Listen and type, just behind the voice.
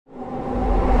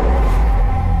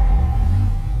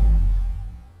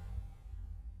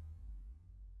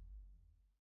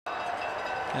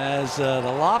as the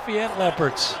Lafayette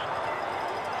Leopards,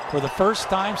 for the first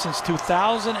time since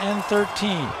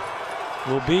 2013,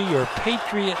 will be your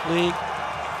Patriot League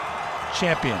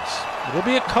champions. It'll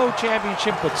be a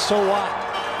co-championship, but so what?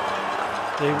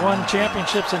 They won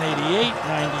championships in 88,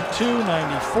 92,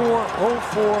 94,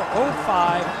 04,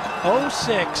 05,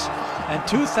 06, and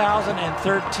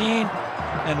 2013.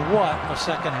 And what a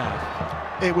second half.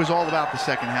 It was all about the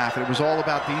second half. It was all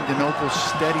about Dean DeNoble's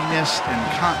steadiness and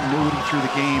continuity through the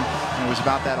game. And it was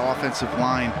about that offensive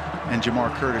line and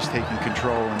Jamar Curtis taking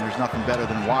control. And there's nothing better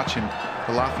than watching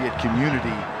the Lafayette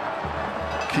community,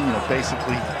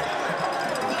 basically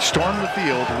storm the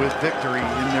field with victory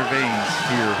in their veins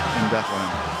here in Bethlehem.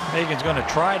 Megan's going to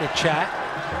try to chat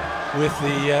with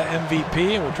the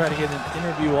MVP, and we'll try to get an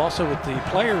interview also with the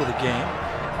player of the game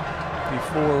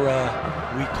before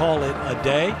we call it a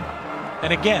day.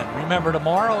 And again, remember,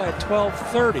 tomorrow at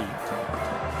 12:30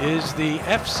 is the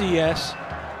FCS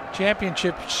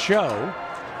Championship show,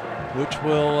 which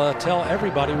will tell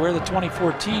everybody where the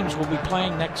 24 teams will be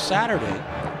playing next Saturday.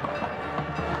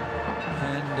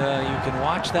 And you can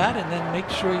watch that, and then make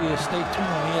sure you stay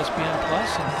tuned on ESPN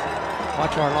Plus and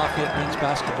watch our Lafayette men's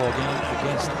basketball game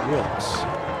against Wilkes.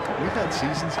 We've had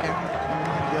seasons, Gary,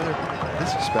 together.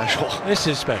 This is special. This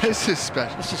is special. This is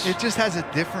special. It just has a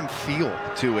different feel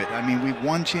to it. I mean, we've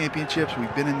won championships.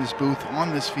 We've been in this booth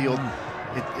on this field.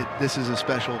 This is a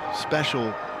special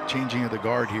changing of the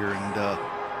guard here. And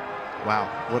wow,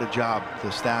 what a job the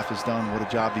staff has done. What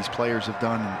a job these players have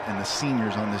done, and the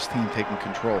seniors on this team taking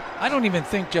control. I don't even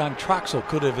think John Troxell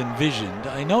could have envisioned.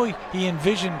 I know he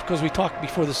envisioned, because we talked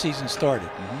before the season started.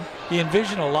 He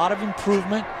envisioned a lot of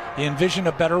improvement. He envisioned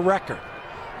a better record.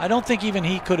 I don't think even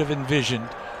he could have envisioned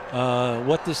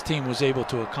what this team was able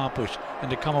to accomplish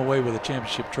and to come away with a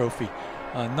championship trophy.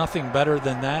 Nothing better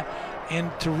than that.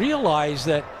 And to realize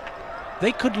that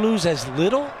they could lose as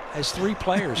little as 3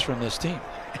 players from this team.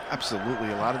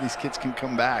 Absolutely. A lot of these kids can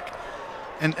come back.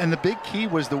 And the big key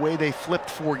was the way they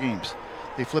flipped 4 games.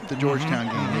 They flipped the Georgetown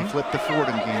game. They flipped the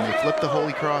Fordham game. They flipped the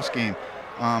Holy Cross game.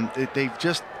 They've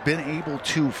just been able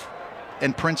to,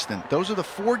 and Princeton. Those are the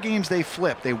 4 games they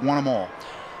flipped. They won them all.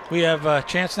 We have a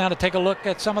chance now to take a look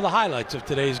at some of the highlights of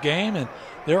today's game, and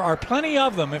there are plenty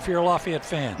of them if you're a Lafayette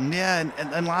fan. Yeah,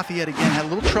 and Lafayette, again, had a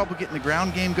little trouble getting the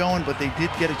ground game going, but they did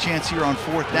get a chance here on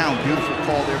 4th down. Beautiful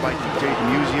call there by DJ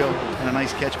DeMuzio, and a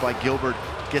nice catch by Gilbert.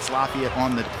 Gets Lafayette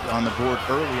on the board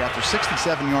early after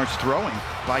 67 yards throwing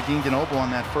by Dean DeNoble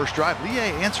on that first drive.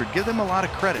 Lehigh answered. Give them a lot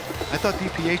of credit. I thought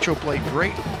DiPietro played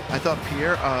great. I thought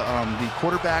Pierre, the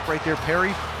quarterback right there,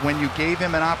 Perry, when you gave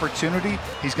him an opportunity,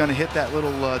 he's going to hit that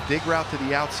little dig route to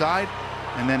the outside.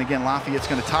 And then again, Lafayette's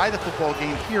going to tie the football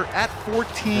game here at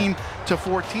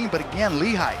 14-14. But again,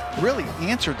 Lehigh really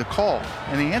answered the call,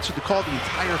 and they answered the call the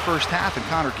entire first half. And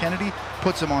Connor Kennedy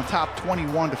puts them on top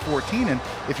 21-14. And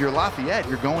if you're Lafayette,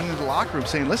 you're going into the locker room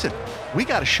saying, listen, we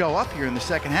got to show up here in the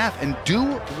second half and do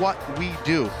what we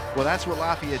do. Well, that's what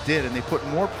Lafayette did, and they put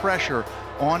more pressure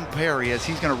on Perry as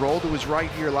he's going to roll to his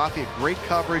right here. Lafayette, great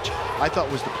coverage. I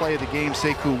thought was the play of the game.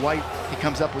 Sekou White, he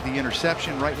comes up with the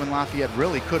interception right when Lafayette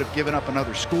really could have given up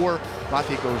another score.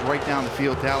 Lafayette goes right down the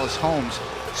field. Dallas Holmes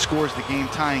scores the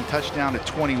game-tying touchdown at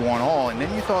 21-all. And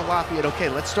then you thought, Lafayette, okay,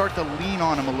 let's start to lean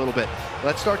on him a little bit.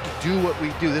 Let's start to do what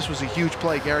we do. This was a huge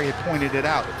play. Gary had pointed it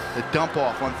out. The dump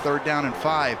off on 3rd down and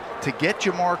 5 to get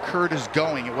Jamar Curtis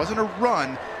going. It wasn't a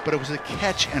run, but it was a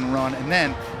catch and run. And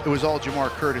then it was all Jamar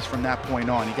Curtis from that point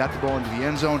on. He got the ball into the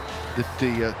end zone. The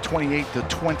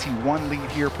 28-21 lead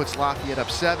here puts Lafayette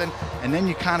up 7. And then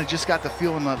you kind of just got the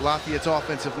feeling that Lafayette's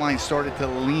offensive line started to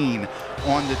lean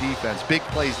on the defense. Big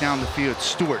plays down the field.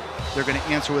 Stewart, they're going to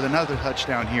answer with another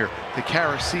touchdown here. The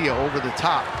Caracia over the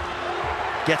top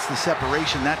gets the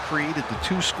separation. That created the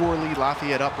 2-score lead.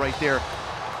 Lafayette up right there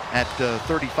at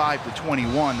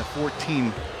 35-21, the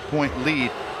 14-point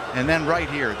lead. And then right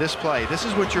here, this play, this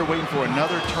is what you're waiting for.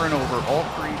 Another turnover, all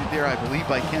created there, I believe,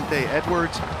 by Kente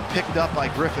Edwards, picked up by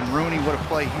Griffin Rooney. What a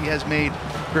play he has made.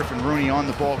 Griffin Rooney on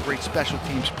the ball, great special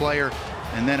teams player.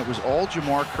 And then it was all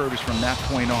Jamar Curtis from that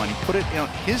point on. He put it in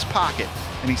his pocket,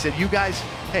 and he said, you guys,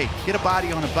 hey, get a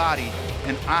body on a body,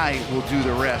 and I will do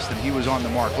the rest. And he was on the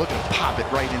mark. Look at him pop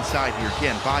it right inside here.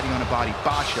 Again, body on a body.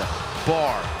 Basha,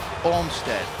 Barr,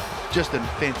 Olmstead. Just a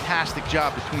fantastic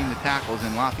job between the tackles,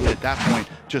 and Lafayette at that point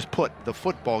just put the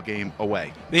football game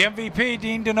away. The MVP,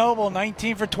 Dean DeNoble,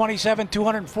 19 for 27,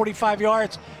 245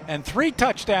 yards, and 3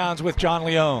 touchdowns with John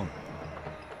Leone.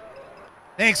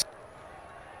 Thanks.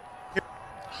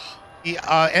 The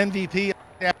MVP.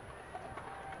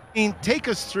 Take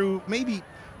us through maybe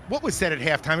what was said at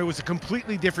halftime. It was a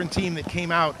completely different team that came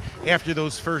out after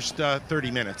those first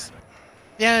 30 minutes.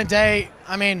 the end of the day,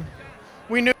 I mean,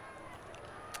 we knew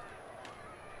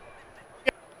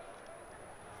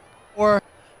or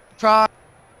try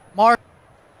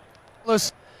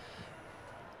Marcus.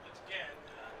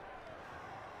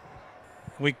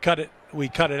 We cut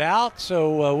it out,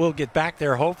 so we'll get back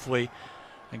there hopefully.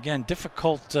 Again,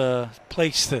 difficult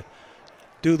place to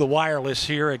do the wireless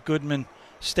here at Goodman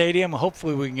Stadium.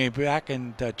 Hopefully we can get back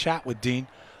and chat with Dean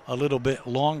a little bit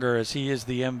longer, as he is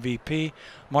the MVP.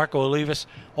 Marco Olivas,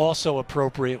 also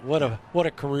appropriate. What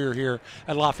a career here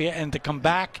at Lafayette, and to come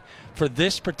back for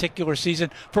this particular season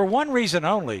for one reason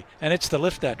only, and it's to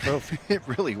lift that trophy. It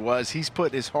really was. He's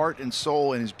put his heart and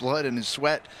soul and his blood and his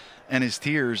sweat and his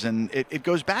tears, and it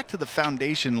goes back to the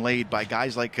foundation laid by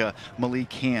guys like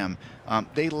Malik Ham.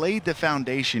 They laid the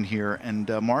foundation here, and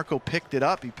Marco picked it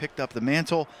up. He picked up the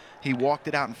mantle. He walked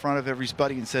it out in front of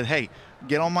everybody and said, hey,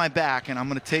 get on my back, and I'm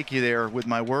going to take you there with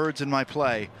my words and my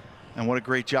play. And what a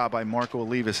great job by Marco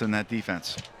Olivas in that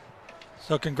defense.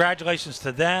 So congratulations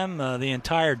to them, the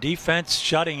entire defense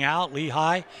shutting out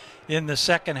Lehigh in the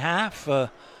second half.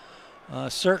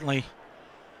 Certainly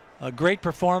a great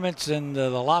performance, and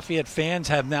the Lafayette fans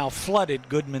have now flooded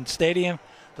Goodman Stadium.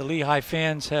 The Lehigh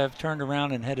fans have turned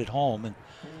around and headed home. And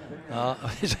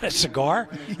is that a cigar?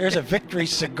 There's a victory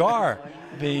cigar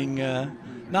being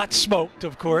not smoked,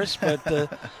 of course,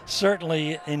 but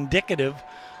certainly indicative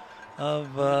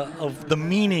of the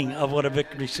meaning of what a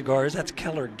victory cigar is. That's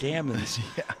Keller Gammons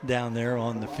down there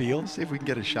on the field. Let's see if we can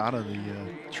get a shot of the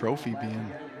trophy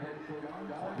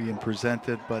being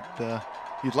presented, but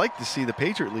you'd like to see the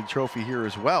Patriot League trophy here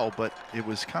as well, but it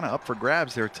was kind of up for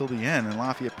grabs there till the end, and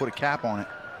Lafayette put a cap on it.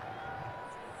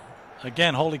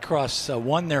 Again, Holy Cross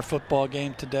won their football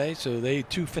game today, so they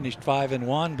too finished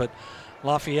 5-1, but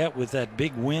Lafayette with that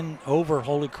big win over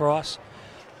Holy Cross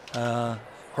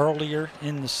earlier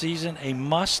in the season, a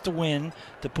must win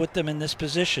to put them in this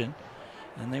position,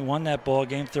 and they won that ball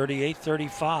game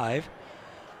 38-35.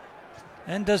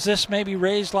 And does this maybe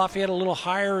raise Lafayette a little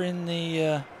higher in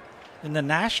the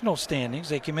national standings?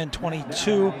 They came in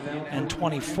 22 and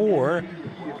 24.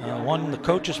 Won the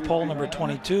coaches poll number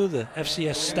 22, the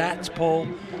FCS stats poll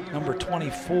number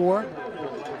 24.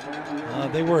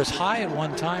 They were as high at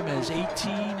one time as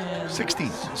 18 and 16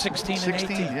 and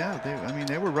 18. Yeah,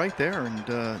 they were right there,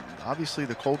 and obviously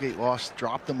the Colgate loss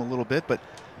dropped them a little bit, but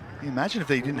imagine if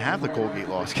they didn't have the Colgate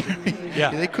loss.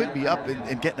 Yeah, they could be up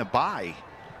and getting a bye.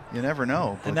 You never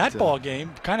know. And that ball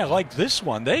game, kind of like this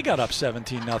one, they got up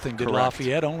 17-0, did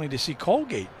Lafayette, only to see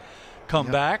Colgate come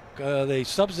back. They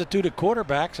substituted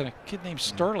quarterbacks, and a kid named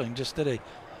Sterling just did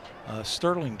a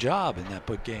sterling job in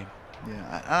that game.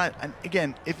 Yeah, and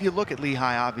again, if you look at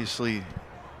Lehigh, obviously,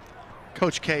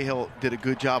 Coach Cahill did a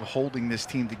good job holding this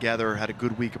team together, had a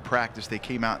good week of practice. They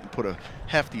came out and put a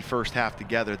hefty first half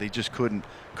together. They just couldn't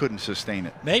sustain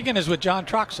it. Megan is with John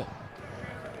Troxel.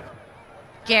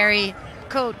 Gary,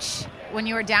 Coach, when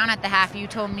you were down at the half, you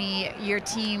told me your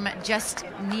team just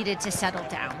needed to settle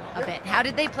down a bit. How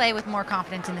did they play with more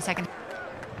confidence in the second half?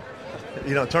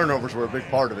 Turnovers were a big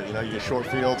part of it. You get short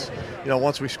fields.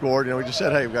 Once we scored, we just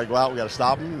said, hey, we got to go out, we got to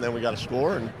stop them, and then we got to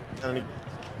score. And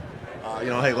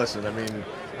hey, listen,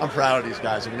 I'm proud of these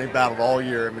guys. They battled all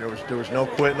year. There was no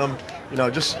quitting them.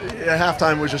 Just at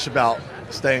halftime was just about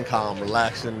staying calm,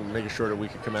 relaxing, making sure that we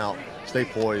could come out, stay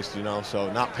poised,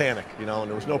 so not panic, and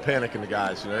there was no panic in the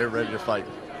guys. They were ready to fight.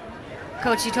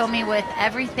 Coach, you told me with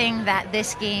everything that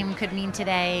this game could mean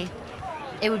today,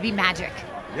 it would be magic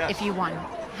if you won.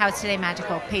 How's today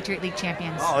magical? Patriot League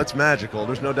champions. Oh, it's magical.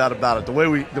 There's no doubt about it. The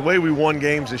way we won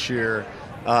games this year,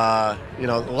 a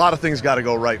lot of things got to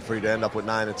go right for you to end up with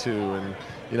 9-2,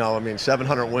 and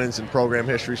 700 wins in program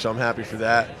history, so I'm happy for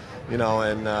that. We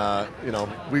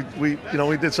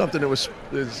did something that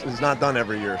is not done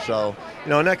every year. So,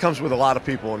 and that comes with a lot of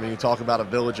people. You talk about a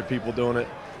village of people doing it,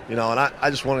 and I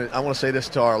want to say this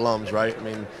to our alums, right?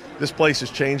 This place is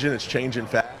changing. It's changing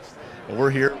fast. And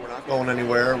we're here. We're not going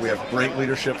anywhere. We have great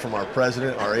leadership from our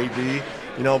president, our AD,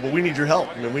 but we need your help.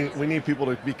 We need people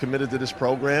to be committed to this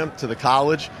program, to the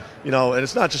college, and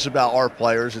it's not just about our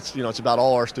players. It's about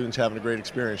all our students having a great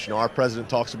experience. Our president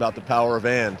talks about the power of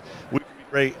and.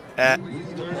 Great at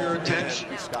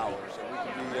attention scholars, so we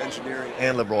can be engineering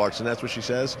and liberal arts, and that's what she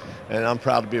says. And I'm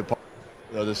proud to be a part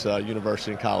of this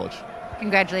university and college.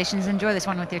 Congratulations! Enjoy this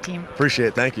one with your team. Appreciate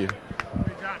it. Thank you,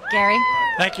 Gary.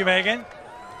 Thank you, Megan.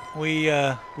 We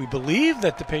believe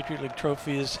that the Patriot League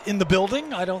trophy is in the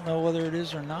building. I don't know whether it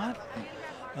is or not.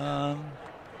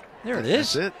 There it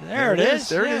is. That's it. There it is.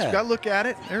 There it is. Got to look at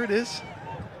it. There it is.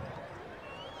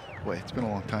 Boy, it's been a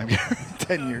long time.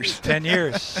 10 years. 10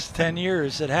 years. 10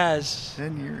 years it has.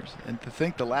 10 years. And to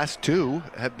think the last two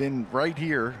have been right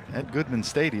here at Goodman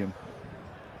Stadium.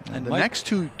 And the next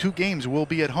two games will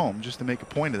be at home, just to make a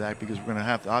point of that, because we're going to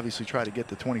have to obviously try to get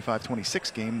the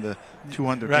 25-26 game, the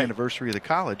 200th anniversary of the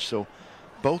college. So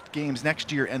both games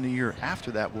next year and the year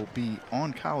after that will be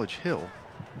on College Hill.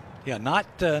 Yeah, not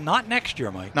next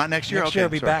year, Mike. Not next year. Next year will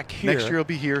be back here. Next year will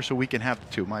be here, so we can have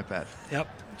the two. My bad. Yep.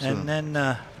 So. And then,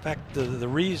 in fact, the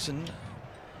reason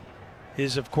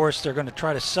is, of course, they're going to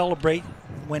try to celebrate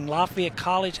when Lafayette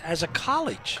College, as a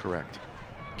college, correct,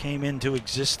 came into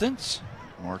existence.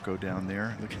 Marco down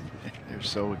there, look, they're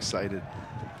so excited,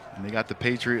 and they got the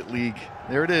Patriot League.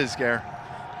 There it is, Gare.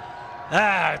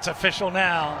 It's official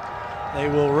now. They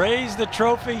will raise the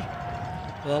trophy.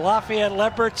 The Lafayette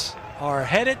Leopards are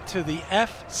headed to the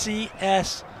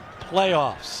FCS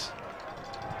playoffs.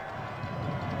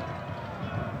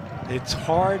 It's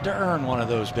hard to earn one of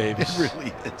those babies. It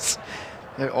really is.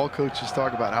 All coaches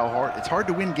talk about how hard it's hard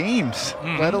to win games,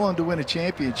 let alone to win a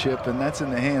championship, and that's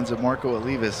in the hands of Marco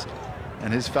Olivas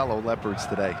and his fellow Leopards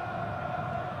today.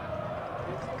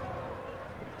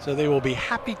 So they will be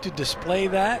happy to display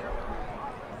that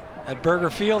at Burger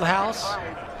Fieldhouse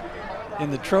in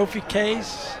the trophy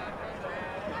case,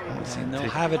 and they'll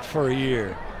have it for a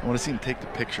year. I want to see them take the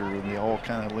picture when they all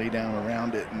kind of lay down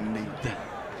around it and they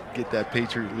get that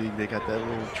Patriot League. They got that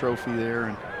little trophy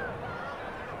there.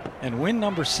 And win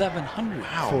number 700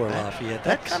 for Lafayette.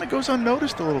 That kind of goes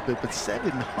unnoticed a little bit, but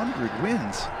 700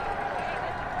 wins.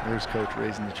 There's Coach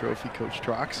raising the trophy, Coach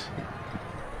Trox.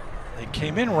 They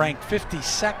came in ranked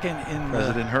 52nd in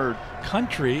President Hurd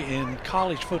country in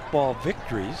college football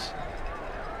victories.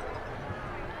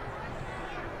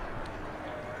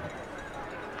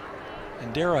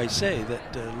 And dare I say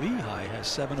that Lehigh has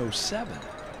 707.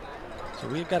 So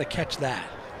we've got to catch that.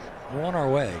 We're on our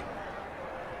way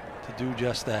to do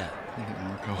just that.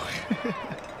 Marco.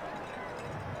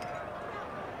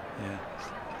 Yeah.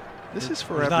 This is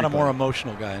for He's everybody. not a more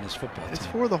emotional guy in his football team. It's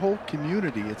for the whole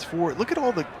community. It's for, look at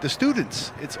all the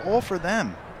students. It's all for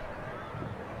them.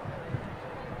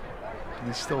 And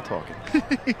he's still talking.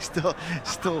 He's still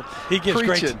he gives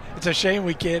preaching. great. It's a shame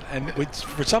we can't, and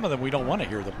for some of them we don't want to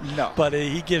hear them. No. But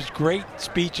he gives great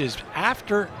speeches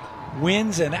after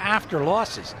wins and after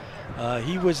losses.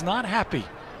 He was not happy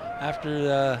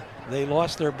after they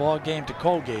lost their ball game to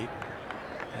Colgate.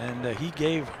 And he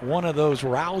gave one of those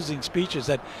rousing speeches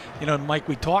that, Mike,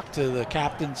 we talked to the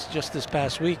captains just this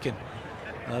past week, and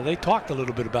they talked a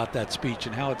little bit about that speech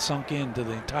and how it sunk into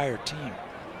the entire team.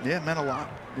 Yeah, it meant a lot.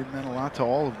 It meant a lot to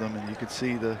all of them, and you could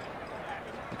see the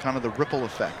kind of the ripple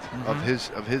effect of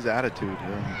his attitude.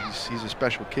 He's a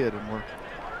special kid, and we're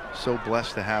so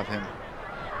blessed to have him.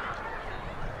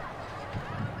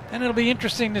 And it'll be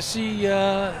interesting to see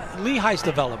Lehigh's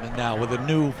development now with a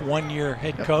new one-year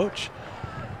head coach.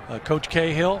 Coach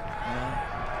Cahill,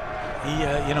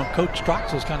 Coach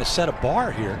Troxel's kind of set a bar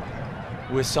here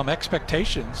with some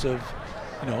expectations of,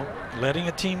 letting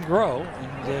a team grow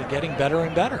and getting better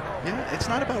and better. Yeah, it's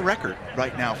not about record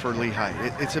right now for Lehigh.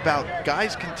 It's about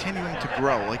guys continuing to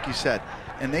grow, like you said,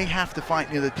 and they have to find,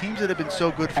 the teams that have been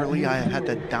so good for Lehigh have had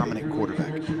that dominant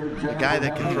quarterback, the guy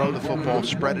that can throw the football,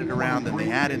 spread it around, and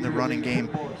they add in the running game.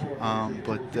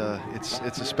 But it's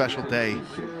a special day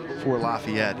for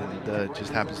Lafayette, and it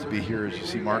just happens to be here as you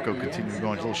see Marco continue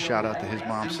going. A little shout out to his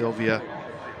mom, Sylvia.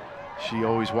 She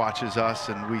always watches us,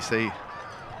 and we say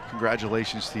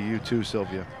congratulations to you too,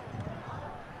 Sylvia.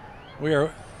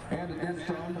 We're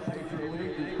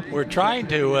trying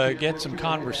to get some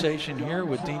conversation here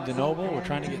with Dean DeNoble. We're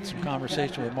trying to get some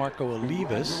conversation with Marco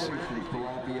Olivas.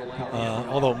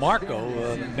 Although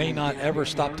Marco may not ever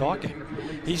stop talking.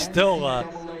 He's still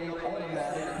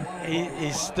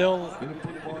he's still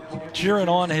cheering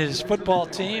on his football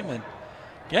team and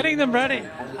getting them ready,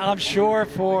 I'm sure,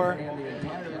 for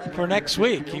next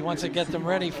week. He wants to get them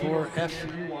ready for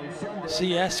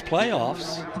FCS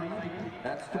playoffs.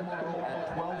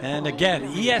 And again,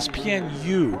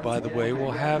 ESPNU, by the way,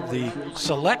 will have the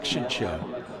selection show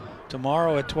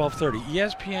tomorrow at 12:30.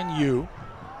 ESPNU,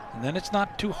 and then it's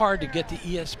not too hard to get to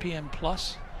ESPN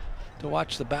Plus to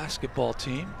watch the basketball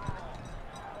team,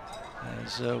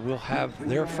 as we'll have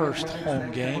their first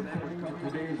home game.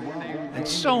 And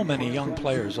so many young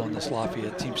players on this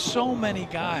Lafayette team, so many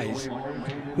guys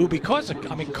who, because of,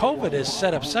 COVID has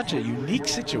set up such a unique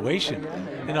situation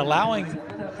in allowing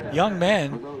young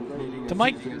men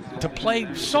to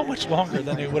play so much longer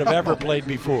than they would have ever played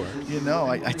before.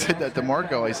 I said that to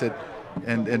Marco. I said,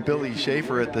 and Billy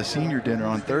Schaefer at the senior dinner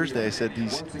on Thursday, I said,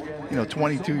 he's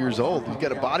 22 years old. He's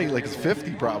got a body like he's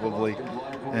 50 probably.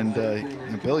 And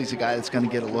Billy's a guy that's going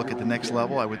to get a look at the next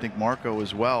level. I would think Marco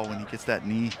as well when he gets that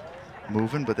knee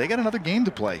moving. But they got another game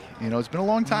to play. You know, it's been a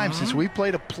long time since we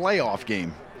played a playoff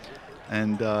game.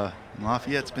 And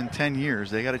Lafayette's been 10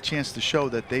 years. They got a chance to show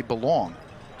that they belong.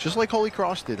 Just like Holy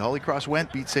Cross did. Holy Cross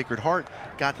went, beat Sacred Heart,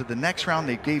 got to the next round.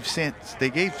 They gave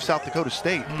South Dakota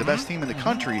State, the best team in the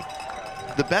country,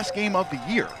 the best game of the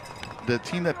year. The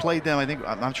team that played them,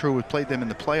 I'm not sure who played them in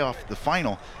the playoff, the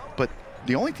final, but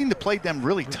the only team that played them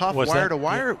really tough, wire to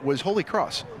wire, was Holy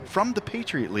Cross from the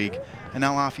Patriot League, and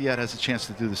now Lafayette has a chance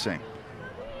to do the same.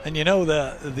 And you know,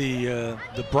 the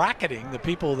bracketing, the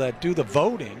people that do the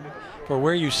voting for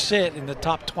where you sit in the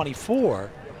top 24,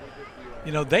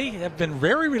 you know, they have been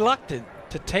very reluctant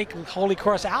to take Holy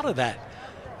Cross out of that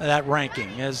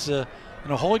ranking. As you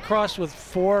know, Holy Cross with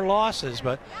 4 losses,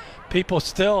 but people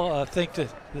still think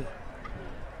that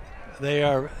they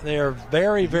are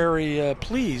very, very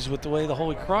pleased with the way the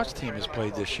Holy Cross team has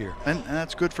played this year. And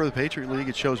that's good for the Patriot League.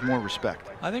 It shows more respect.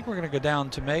 I think we're going to go down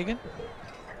to Megan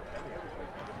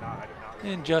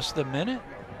in just a minute.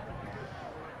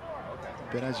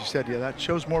 But as you said, yeah, that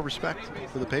shows more respect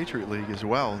for the Patriot League as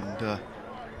well.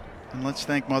 And let's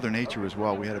thank Mother Nature as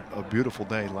well. We had a beautiful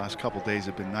day. The last couple days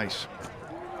have been nice.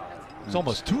 It's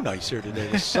almost too nice here today.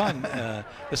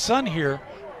 The sun here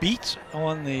beats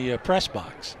on the press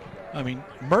box. I mean,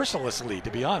 mercilessly, to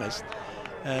be honest.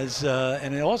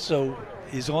 And it also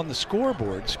is on the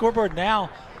scoreboard. Scoreboard now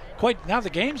the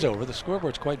game's over. The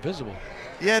scoreboard's quite visible.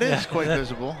 Yeah, it is quite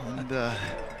visible. And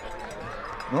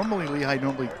normally Lehigh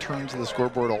turns the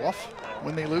scoreboard off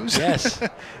when they lose. Yes.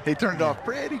 They turned it off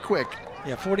pretty quick.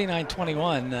 Yeah,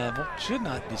 49-21 should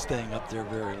not be staying up there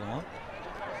very long.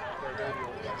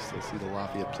 Still see the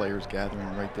Lafayette players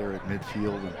gathering right there at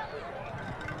midfield.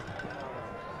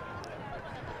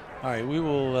 All right, we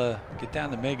will get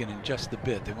down to Megan in just a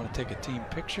bit. They want to take a team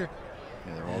picture.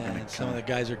 Yeah, they're all going to some of the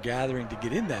guys are gathering to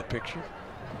get in that picture.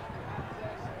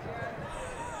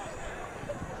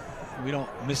 We don't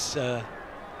miss. So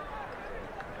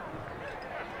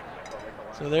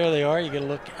there they are. You get a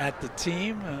look at the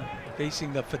team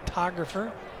facing the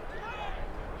photographer.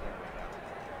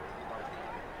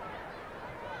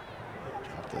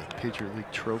 Drop the Patriot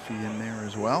League trophy in there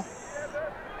as well.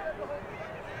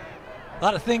 A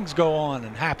lot of things go on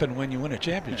and happen when you win a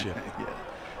championship. Yeah,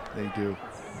 they do.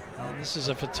 This is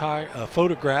a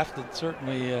photograph that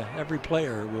certainly every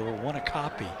player will want a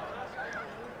copy,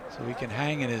 so we can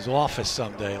hang in his office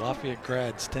someday. Lafayette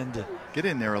grads tend to get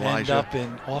in there, Elijah. End up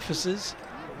in offices.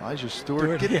 Elijah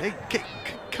Stewart, hey,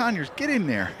 Conyers, get in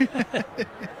there.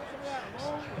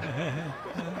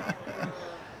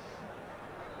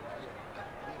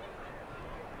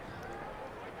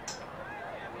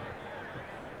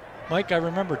 Mike, I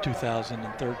remember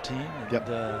 2013 and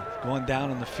going down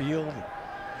in the field.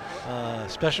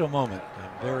 Special moment.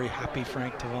 I'm very happy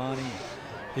Frank Tavani,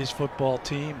 his football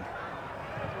team.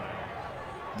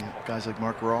 Yeah, guys like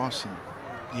Mark Ross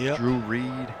and Drew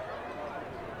Reed.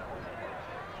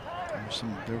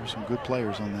 There were some good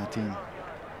players on that team.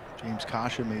 James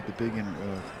Kasha made the big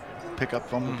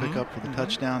fumble pickup for the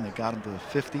touchdown. They got him to the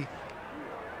 50.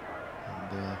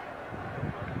 And,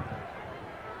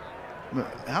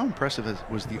 how impressive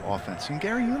was the offense? And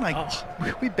Gary, you and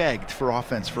I, we begged for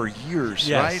offense for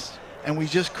years, right? And we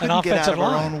just couldn't get out of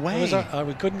our own way.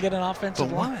 We couldn't get an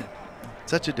offensive line.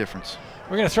 Such a difference.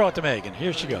 We're going to throw it to Megan.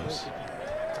 Here she goes.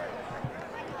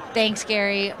 Thanks,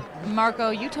 Gary. Marco,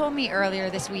 you told me earlier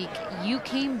this week you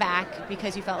came back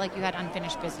because you felt like you had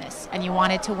unfinished business and you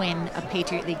wanted to win a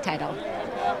Patriot League title.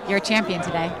 You're a champion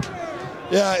today.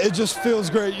 Yeah, it just feels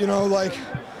great, you know, like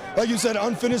you said,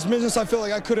 unfinished business. I feel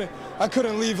like I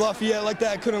couldn't leave Lafayette like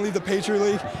that. I couldn't leave the Patriot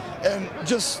League. And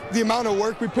just the amount of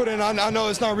work we put in, I know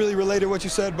it's not really related to what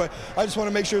you said, but I just want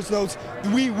to make sure it's notes.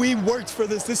 We worked for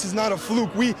this. This is not a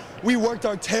fluke. We worked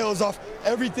our tails off.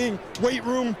 Everything, weight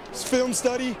room, film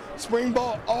study, spring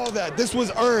ball, all that. This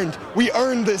was earned. We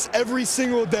earned this every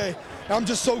single day. And I'm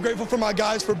just so grateful for my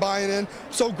guys for buying in.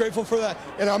 So grateful for that.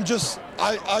 And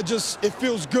it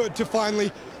feels good to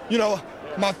finally, you know,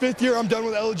 my 5th year, I'm done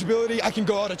with eligibility. I can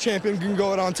go out a champion, can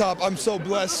go out on top. I'm so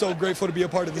blessed, so grateful to be a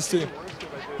part of this team.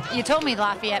 You told me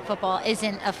Lafayette football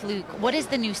isn't a fluke. What is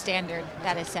the new standard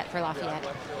that is set for Lafayette?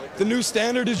 The new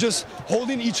standard is just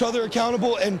holding each other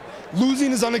accountable, and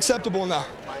losing is unacceptable now.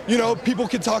 You know, people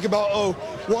can talk about, oh,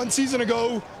 1 season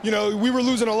ago, you know, we were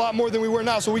losing a lot more than we were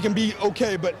now, so we can be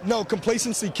okay. But no,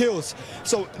 complacency kills.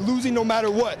 So losing no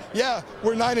matter what. Yeah,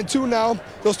 we're 9-2 now.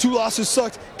 Those 2 losses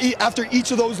sucked. After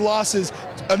each of those losses,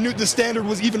 the standard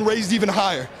was even raised even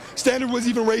higher. Standard was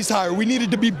even raised higher. We needed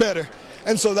to be better.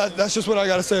 And so that's just what I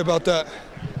got to say about that.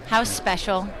 How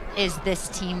special is this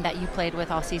team that you played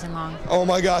with all season long? Oh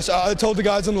my gosh, I told the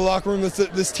guys in the locker room that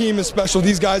this team is special.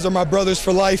 These guys are my brothers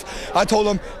for life. I told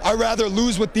them I'd rather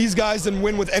lose with these guys than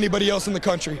win with anybody else in the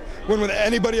country. Win with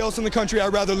anybody else in the country,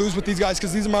 I'd rather lose with these guys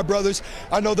because these are my brothers.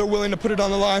 I know they're willing to put it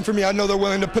on the line for me. I know they're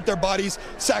willing to put their bodies,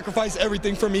 sacrifice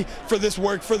everything for me, for this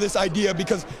work, for this idea,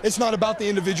 because it's not about the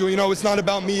individual, you know, it's not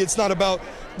about me, it's not about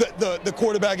the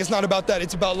quarterback, it's not about that,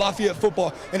 it's about Lafayette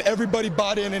football. And everybody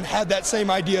bought in and had that same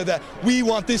idea that we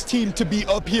want this team to be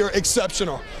up here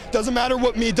exceptional. Doesn't matter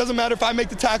what me, doesn't matter if I make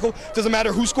the tackle, doesn't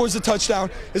matter who scores the touchdown.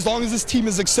 As long as this team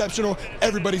is exceptional,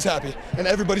 everybody's happy. And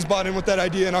everybody's bought in with that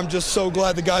idea, and I'm just so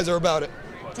glad the guys are about it.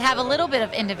 To have a little bit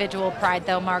of individual pride,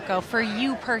 though, Marco, for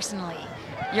you personally,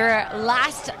 your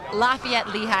last Lafayette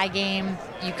Lehigh game,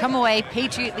 you come away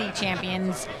Patriot League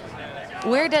champions.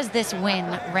 Where does this win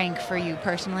rank for you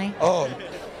personally? Oh,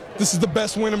 this is the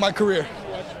best win of my career.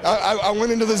 I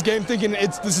went into this game thinking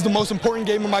this is the most important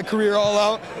game of my career all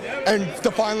out, and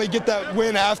to finally get that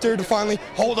win after, to finally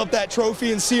hold up that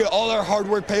trophy and see all our hard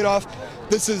work paid off,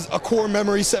 this is a core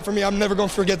memory set for me. I'm never going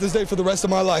to forget this day for the rest of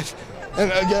my life. And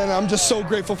again, I'm just so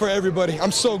grateful for everybody.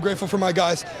 I'm so grateful for my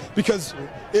guys because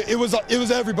it was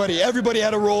everybody. Everybody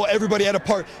had a role. Everybody had a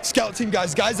part. Scout team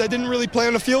guys that didn't really play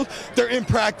on the field, they're in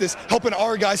practice, helping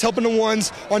our guys, helping the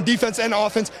ones on defense and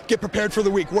offense get prepared for the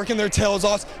week, working their tails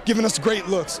off, giving us great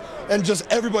looks. And just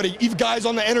everybody, even guys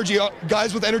on the energy,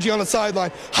 guys with energy on the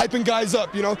sideline, hyping guys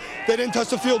up. You know, they didn't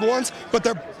touch the field once, but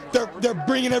they're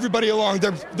bringing everybody along.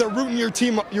 They're rooting your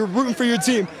team. You're rooting for your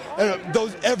team. And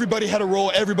everybody had a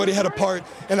role. Everybody had a part.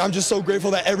 And I'm just so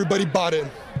grateful that everybody bought in.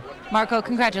 Marco,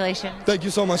 congratulations. Thank you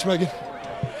so much, Megan.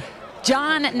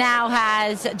 John now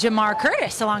has Jamar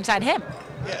Curtis alongside him.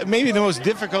 Yeah, maybe the most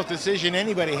difficult decision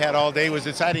anybody had all day was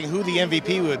deciding who the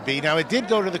MVP would be. Now, it did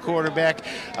go to the quarterback,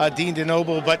 Dean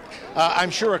DeNoble, but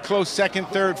I'm sure a close second,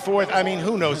 third, fourth. I mean,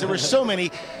 who knows? There were so many.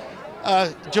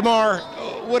 Jamar,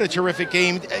 what a terrific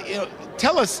game. You know,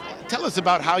 tell us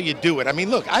about how you do it. I mean,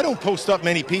 look, I don't post up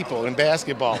many people in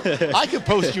basketball. I could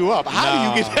post you up.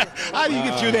 How do you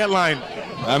get through that line?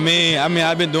 I mean,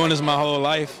 I've been doing this my whole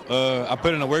life. I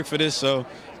put in the work for this, so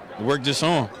the work just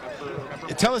on.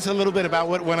 Tell us a little bit about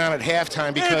what went on at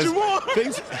halftime, because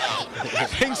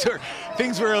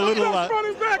things were a little.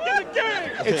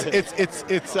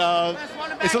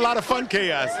 It's a lot of fun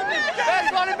chaos.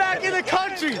 Best running back in the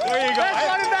country. There you go. Best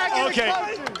running back in the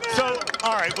country. So,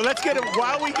 all right, well, let's get him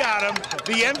while we got him.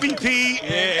 The MVP,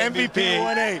 MVP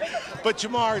 1A. But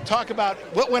Jamar, talk about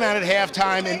what went on at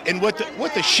halftime and what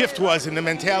the shift was in the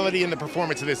mentality and the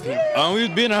performance of this team. We was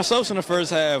being ourselves in the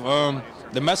first half.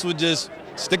 The mess was just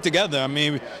stick together. I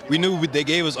mean, we knew they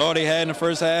gave us all they had in the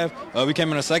first half. We came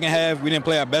in the second half. We didn't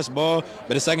play our best ball,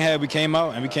 but the second half we came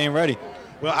out and we came ready.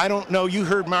 Well, I don't know. You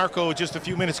heard Marco just a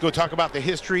few minutes ago talk about the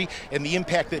history and the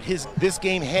impact that this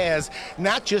game has,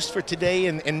 not just for today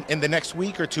and the next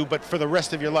week or two, but for the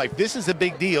rest of your life. This is a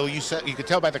big deal. You could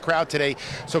tell by the crowd today.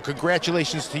 So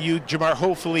congratulations to you, Jamar.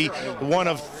 Hopefully one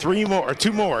of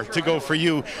two more to go for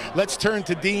you. Let's turn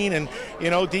to Dean. And, you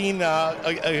know, Dean,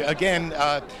 again,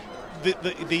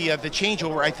 the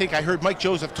changeover, I think I heard Mike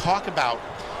Joseph talk about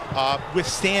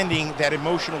withstanding that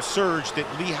emotional surge that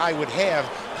Lehigh would have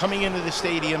coming into the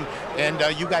stadium, and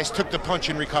you guys took the punch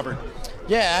and recovered.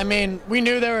 Yeah, I mean, we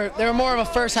knew they were more of a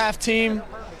first half team,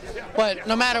 but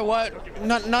no matter what,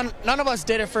 none of us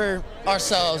did it for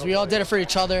ourselves. We all did it for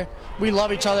each other. We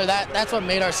love each other. That's what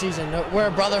made our season. We're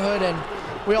a brotherhood, and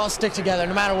we all stick together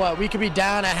no matter what. We could be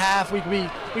down at half. We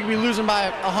could be losing by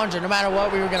 100. No matter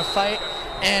what, we were going to fight,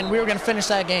 and we were going to finish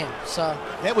that game. So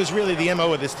that was really the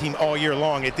MO of this team all year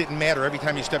long. It didn't matter. Every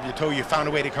time you stubbed your toe, you found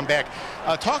a way to come back.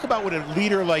 Talk about what a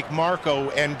leader like Marco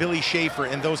and Billy Schaefer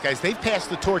and those guys, they've passed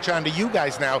the torch on to you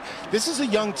guys now. This is a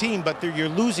young team, but you're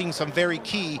losing some very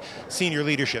key senior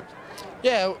leadership.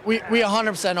 Yeah, we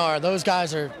 100% are. Those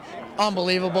guys are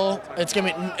unbelievable. It's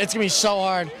gonna be so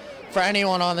hard for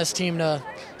anyone on this team to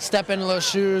step into those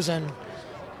shoes.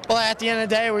 But at the end of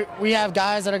the day, we have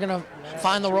guys that are going to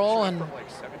find the role, and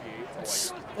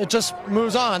it just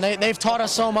moves on. They've taught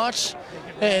us so much.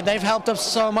 They've helped us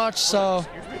so much, so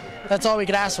that's all we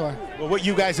could ask for. Well, what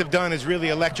you guys have done is really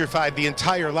electrified the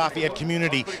entire Lafayette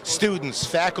community, students,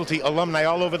 faculty, alumni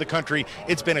all over the country.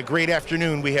 It's been a great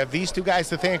afternoon. We have these two guys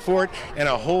to thank for it and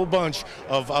a whole bunch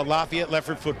of Lafayette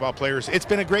Lefferts football players. It's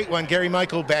been a great one. Gary,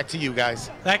 Michael, back to you guys.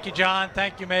 Thank you, John.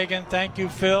 Thank you, Megan. Thank you,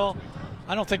 Phil.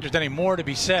 I don't think there's any more to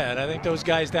be said. I think those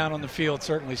guys down on the field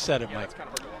certainly said it, Mike.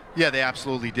 Yeah, they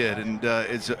absolutely did. And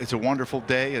it's a wonderful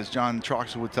day, as John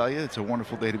Troxel would tell you. It's a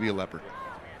wonderful day to be a Leopard.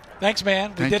 Thanks,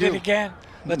 man. We did it again.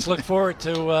 Let's look forward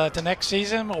to next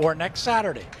season or next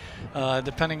Saturday,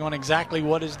 depending on exactly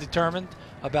what is determined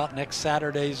about next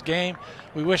Saturday's game.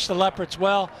 We wish the Leopards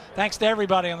well. Thanks to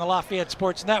everybody on the Lafayette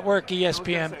Sports Network,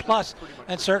 ESPN Plus,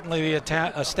 and certainly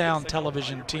the Astound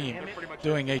television team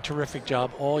doing a terrific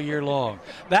job all year long.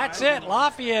 That's it.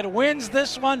 Lafayette wins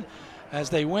this one as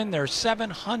they win their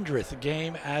 700th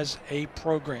game as a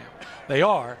program. They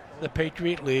are the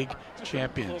Patriot League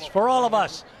champions. For all of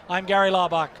us, I'm Gary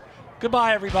Laubach.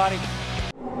 Goodbye, everybody.